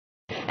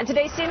And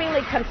today's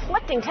seemingly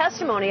conflicting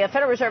testimony of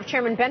Federal Reserve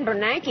Chairman Ben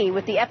Bernanke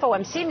with the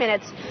FOMC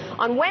minutes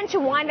on when to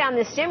wind down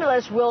the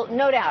stimulus will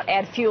no doubt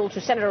add fuel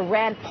to Senator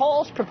Rand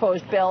Paul's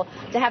proposed bill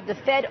to have the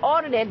Fed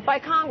audited by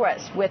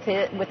Congress. With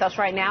us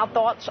right now,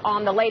 thoughts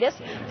on the latest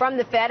from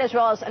the Fed, as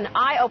well as an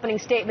eye-opening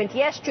statement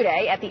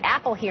yesterday at the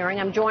Apple hearing.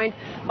 I'm joined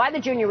by the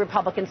junior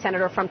Republican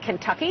senator from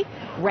Kentucky,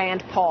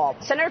 Rand Paul.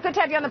 Senator, good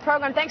to have you on the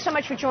program. Thanks so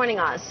much for joining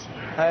us.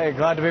 Hey,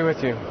 glad to be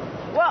with you.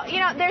 Well, you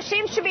know, there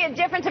seems to be a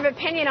difference of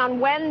opinion on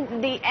when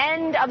the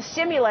end of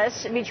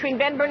stimulus between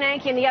Ben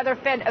Bernanke and the other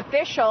Fed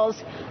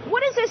officials.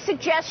 What does this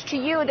suggest to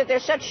you that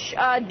there's such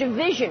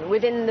division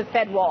within the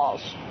Fed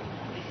walls?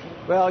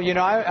 Well, you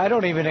know, I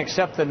don't even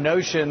accept the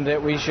notion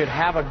that we should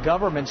have a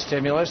government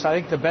stimulus. I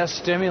think the best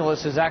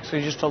stimulus is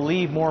actually just to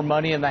leave more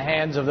money in the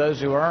hands of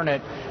those who earn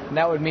it, and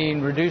that would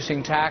mean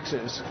reducing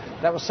taxes.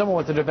 That was somewhat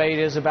what the debate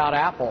is about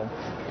Apple.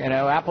 You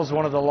know, Apple's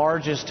one of the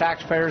largest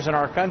taxpayers in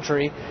our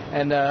country,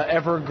 and the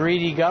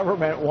ever-greedy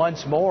government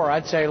wants more.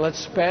 I'd say let's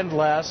spend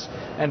less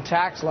and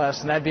tax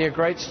less, and that'd be a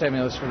great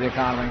stimulus for the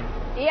economy.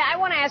 Yeah, I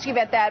want to ask you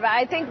about that, but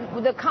I think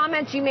the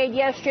comments you made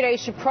yesterday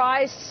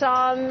surprised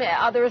some.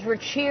 Others were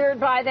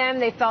cheered by them.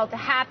 They felt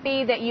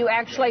happy that you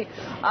actually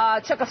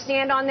took a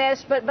stand on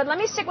this. But let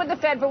me stick with the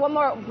Fed for one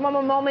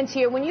more moment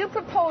here. When you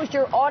proposed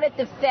your Audit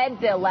the Fed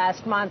bill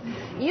last month,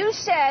 you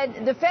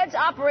said the Fed's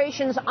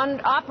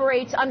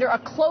operates under a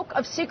cloak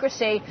of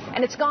secrecy,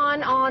 and it's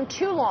gone on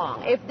too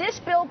long. If this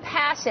bill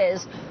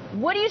passes,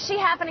 what do you see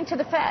happening to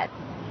the Fed?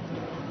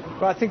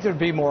 Well, I think there'd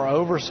be more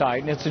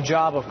oversight, and it's the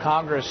job of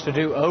Congress to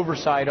do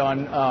oversight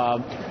on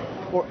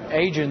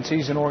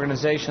agencies and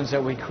organizations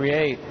that we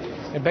create.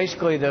 And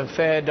basically, the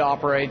Fed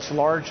operates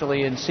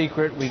largely in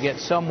secret. We get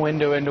some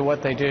window into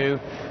what they do.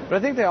 But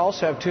I think they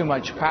also have too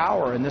much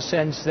power in the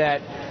sense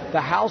that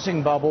the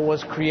housing bubble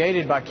was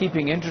created by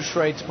keeping interest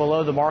rates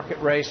below the market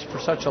rates for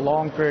such a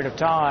long period of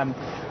time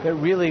that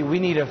really we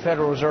need a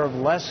Federal Reserve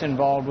less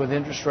involved with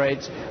interest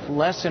rates,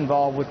 less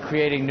involved with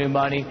creating new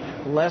money,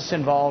 less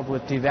involved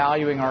with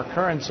devaluing our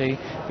currency,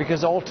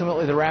 because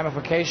ultimately the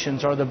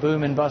ramifications are the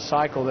boom and bust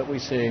cycle that we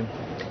see.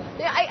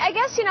 Yeah, I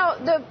guess, you know,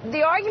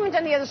 the argument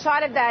on the other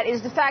side of that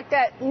is the fact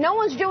that no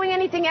one's doing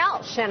anything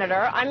else,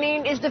 Senator. I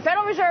mean, is the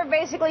Federal Reserve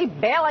basically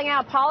bailing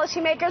out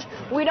policymakers?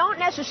 We don't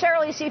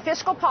necessarily see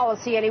fiscal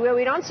policy anywhere.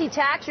 We don't see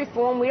tax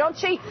reform. We don't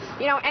see,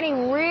 you know, any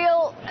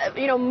real,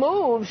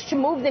 moves to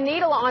move the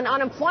needle on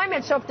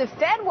unemployment. So if the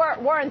Fed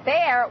weren't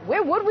there,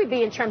 where would we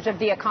be in terms of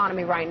the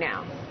economy right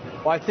now?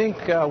 Well, I think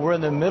we're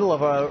in the middle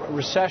of a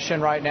recession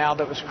right now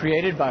that was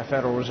created by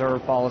Federal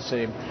Reserve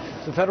policy.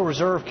 The Federal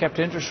Reserve kept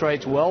interest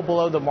rates well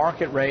below the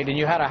market rate, and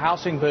you had a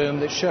housing boom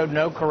that showed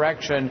no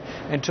correction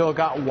until it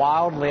got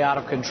wildly out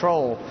of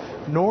control.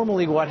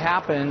 Normally what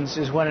happens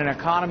is when an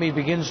economy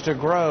begins to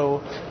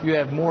grow, you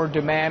have more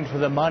demand for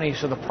the money,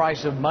 so the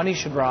price of money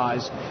should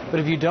rise.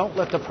 But if you don't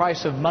let the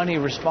price of money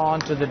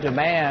respond to the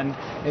demand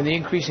and the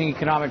increasing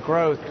economic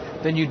growth,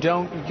 then you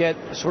don't get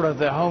sort of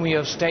the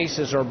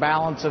homeostasis or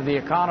balance of the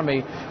economy.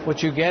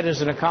 What you get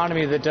is an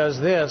economy that does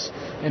this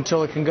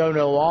until it can go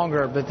no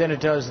longer, but then it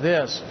does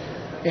this.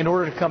 In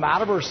order to come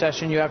out of a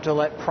recession, you have to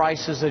let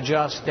prices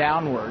adjust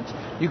downwards.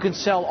 You can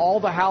sell all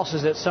the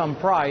houses at some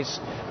price,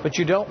 but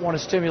you don't want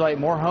to stimulate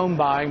more home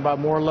buying by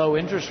more low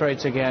interest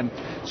rates again.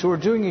 So we're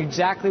doing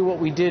exactly what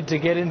we did to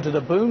get into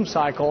the boom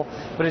cycle,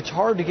 but it's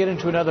hard to get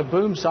into another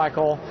boom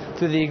cycle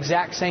through the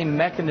exact same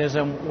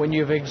mechanism when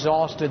you've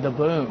exhausted the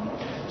boom.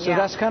 So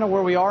that's kind of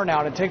where we are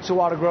now. And it takes a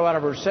while to grow out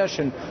of a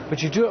recession, but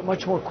you do it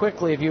much more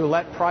quickly if you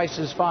let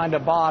prices find a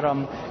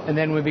bottom and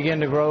then we begin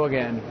to grow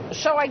again.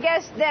 So I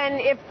guess then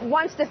if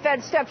once the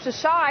Fed steps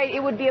aside,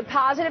 it would be a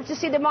positive to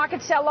see the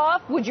market sell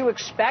off? Would you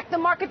expect the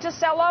market to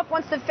sell off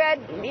once the Fed,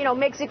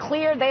 makes it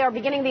clear they are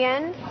beginning the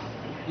end?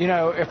 You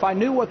know, if I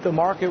knew what the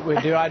market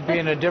would do, I'd be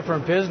in a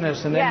different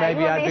business, and then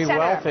maybe I'd be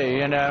wealthy,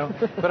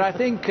 But I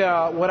think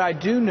what I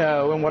do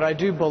know and what I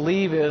do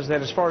believe is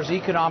that as far as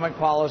economic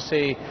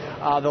policy,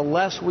 the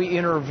less we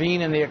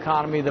intervene in the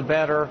economy, the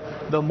better.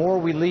 The more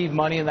we leave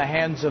money in the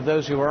hands of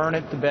those who earn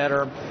it, the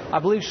better. I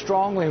believe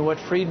strongly in what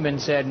Friedman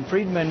said. And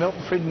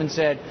Milton Friedman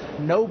said,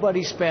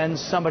 nobody spends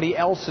somebody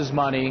else's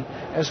money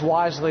as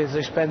wisely as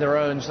they spend their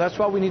own. So that's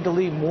why we need to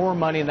leave more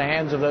money in the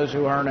hands of those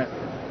who earn it.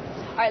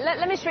 All right,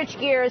 let me switch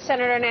gears,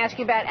 Senator, and ask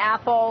you about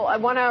Apple. I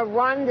want to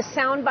run the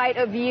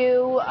soundbite of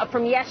you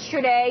from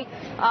yesterday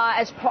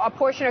as a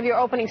portion of your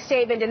opening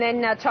statement, and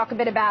then talk a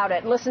bit about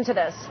it. Listen to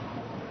this.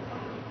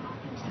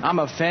 I'm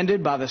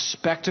offended by the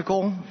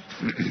spectacle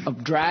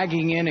of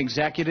dragging in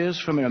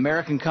executives from an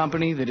American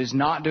company that is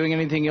not doing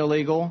anything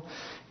illegal.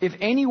 If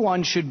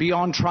anyone should be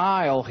on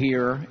trial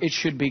here, it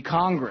should be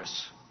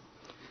Congress.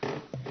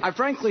 I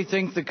frankly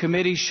think the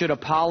committee should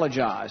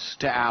apologize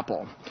to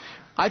Apple.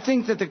 I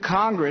think that the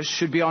Congress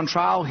should be on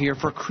trial here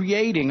for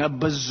creating a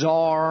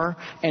bizarre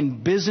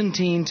and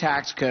Byzantine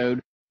tax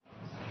code.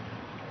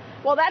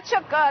 Well, that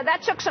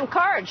took some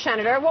courage,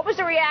 Senator. What was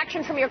the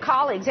reaction from your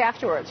colleagues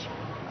afterwards?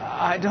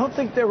 I don't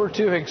think they were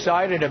too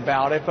excited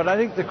about it, but I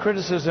think the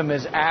criticism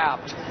is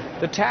apt.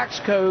 The tax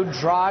code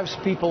drives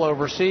people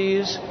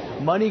overseas.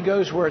 Money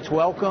goes where it's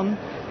welcome.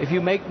 If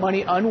you make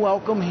money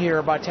unwelcome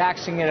here by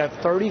taxing it at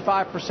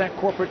 35%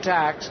 corporate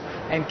tax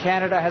and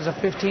Canada has a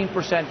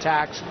 15%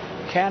 tax,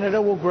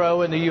 Canada will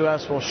grow and the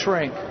U.S. will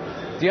shrink.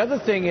 The other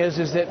thing is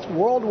that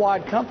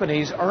worldwide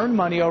companies earn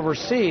money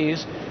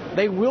overseas.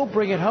 They will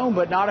bring it home,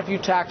 but not if you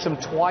tax them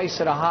twice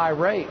at a high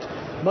rate.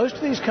 Most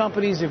of these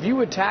companies, if you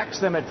would tax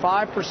them at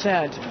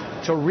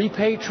 5% to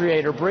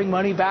repatriate or bring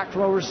money back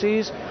from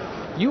overseas,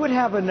 you would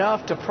have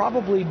enough to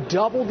probably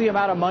double the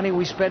amount of money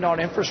we spend on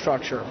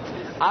infrastructure.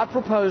 I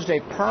proposed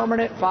a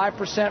permanent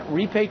 5%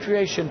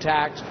 repatriation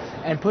tax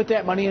and put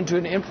that money into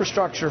an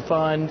infrastructure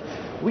fund.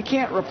 We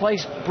can't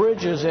replace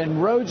bridges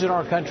and roads in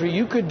our country.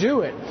 You could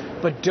do it,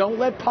 but don't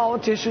let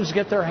politicians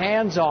get their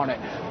hands on it.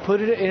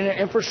 Put it in an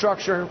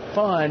infrastructure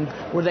fund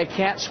where they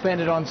can't spend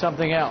it on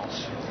something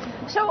else.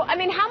 So, I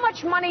mean, how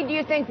much money do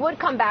you think would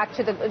come back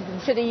to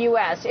the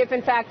U.S. if,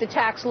 in fact, the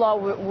tax law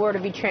were to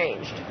be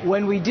changed?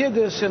 When we did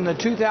this in the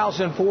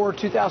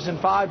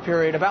 2004-2005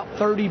 period, about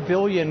 $30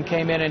 billion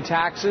came in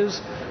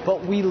taxes,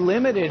 but we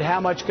limited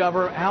how much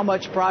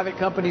private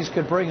companies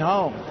could bring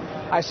home.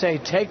 I say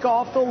take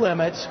off the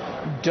limits.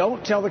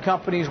 Don't tell the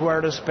companies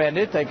where to spend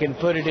it. They can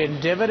put it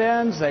in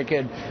dividends. They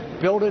can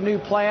build a new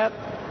plant.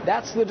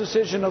 That's the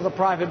decision of the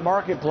private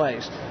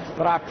marketplace.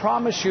 But I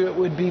promise you it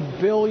would be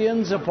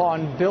billions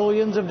upon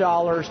billions of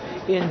dollars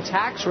in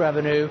tax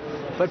revenue,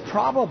 but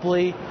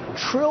probably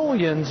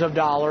trillions of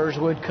dollars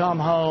would come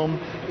home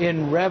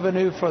in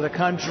revenue for the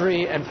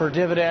country and for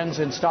dividends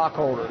and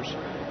stockholders.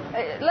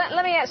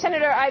 Let me ask,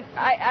 Senator,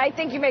 I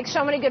think you make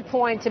so many good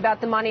points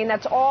about the money, and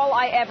that's all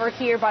I ever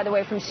hear, by the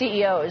way, from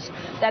CEOs,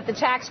 that the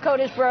tax code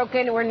is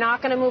broken, we're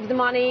not going to move the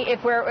money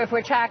if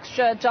we're taxed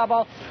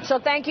double. So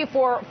thank you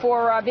for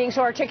being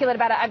so articulate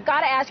about it. I've got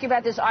to ask you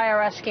about this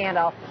IRS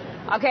scandal.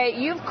 Okay,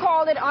 you've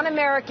called it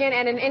un-American,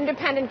 and an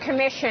independent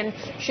commission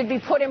should be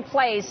put in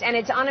place, and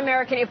it's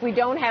un-American if we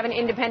don't have an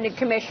independent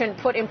commission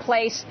put in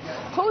place.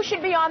 Who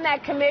should be on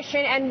that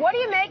commission, and what do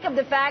you make of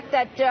the fact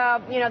that,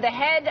 the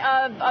head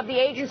of the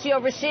agency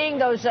overseeing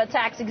those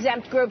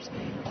tax-exempt groups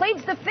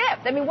pleads the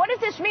fifth? I mean, what does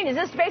this mean? Is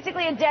this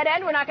basically a dead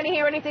end? We're not going to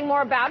hear anything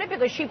more about it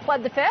because she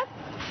pled the fifth?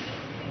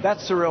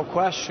 That's the real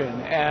question,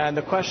 and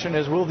the question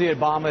is, will the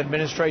Obama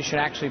administration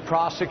actually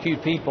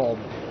prosecute people?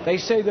 They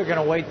say they're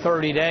going to wait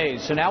 30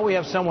 days. So now we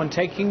have someone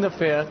taking the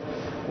fifth,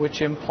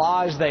 which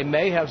implies they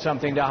may have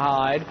something to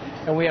hide,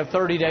 and we have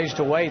 30 days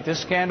to wait. This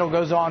scandal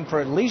goes on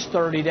for at least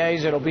 30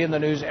 days. It'll be in the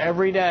news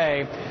every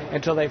day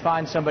until they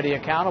find somebody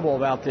accountable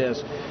about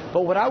this.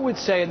 But what I would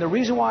say, and the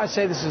reason why I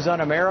say this is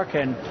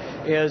un-American,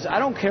 is I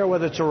don't care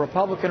whether it's a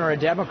Republican or a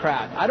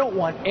Democrat. I don't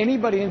want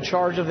anybody in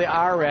charge of the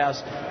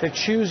IRS that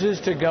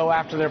chooses to go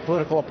after their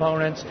political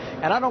opponents.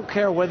 And I don't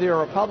care whether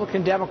you're a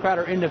Republican, Democrat,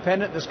 or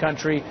independent in this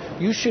country.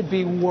 You should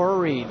be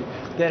worried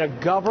that a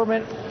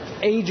government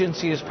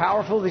agency as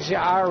powerful as the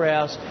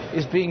IRS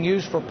is being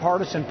used for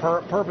partisan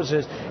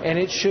purposes, and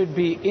it should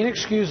be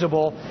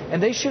inexcusable,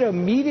 and they should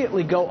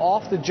immediately go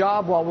off the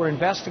job while we're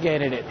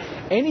investigating it.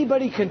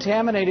 Anybody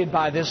contaminated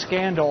by this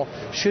scandal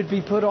should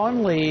be put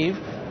on leave,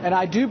 and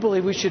I do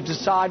believe we should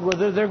decide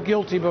whether they're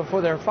guilty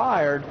before they're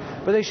fired,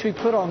 but they should be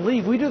put on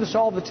leave. We do this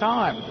all the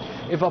time.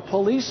 If a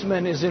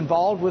policeman is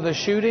involved with a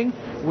shooting,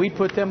 we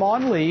put them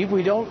on leave.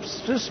 We don't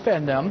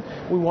suspend them.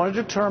 We want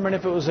to determine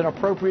if it was an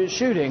appropriate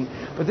shooting.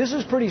 But this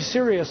is pretty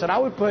serious, and I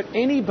would put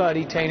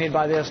anybody tainted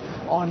by this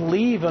on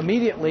leave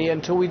immediately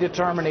until we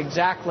determine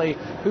exactly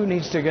who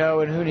needs to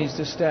go and who needs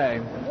to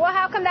stay. Well,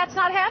 how come that's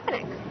not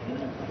happening?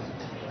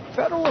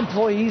 Federal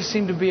employees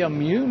seem to be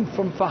immune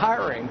from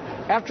firing.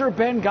 After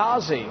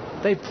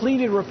Benghazi, they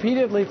pleaded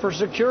repeatedly for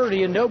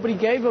security, and nobody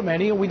gave them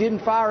any, and we didn't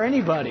fire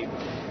anybody.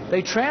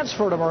 They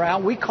transferred them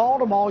around. We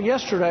called them all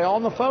yesterday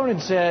on the phone and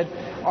said,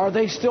 are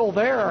they still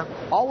there?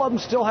 All of them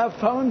still have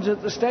phones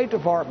at the State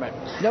Department.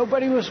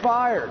 Nobody was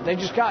fired. They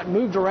just got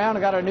moved around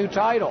and got a new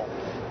title.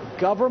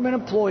 Government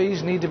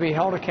employees need to be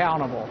held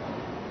accountable.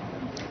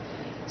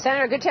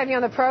 Senator, good to have you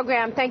on the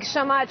program. Thanks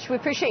so much. We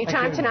appreciate your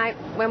time tonight,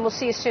 and we'll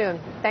see you soon.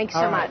 Thanks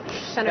so much.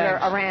 Senator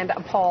Rand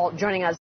Paul joining us.